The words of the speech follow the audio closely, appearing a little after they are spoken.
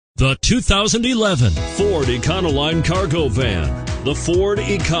The 2011 Ford Econoline Cargo Van. The Ford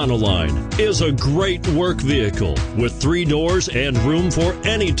Econoline is a great work vehicle with 3 doors and room for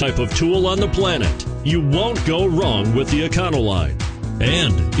any type of tool on the planet. You won't go wrong with the Econoline.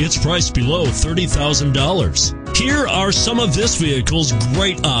 And it's priced below $30,000. Here are some of this vehicle's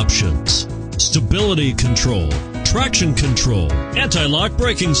great options: stability control, traction control, anti-lock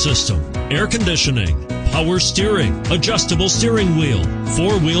braking system, air conditioning, power steering, adjustable steering wheel,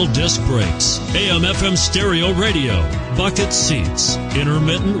 4-wheel disc brakes, AM/FM stereo radio, bucket seats,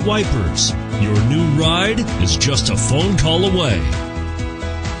 intermittent wipers. Your new ride is just a phone call away.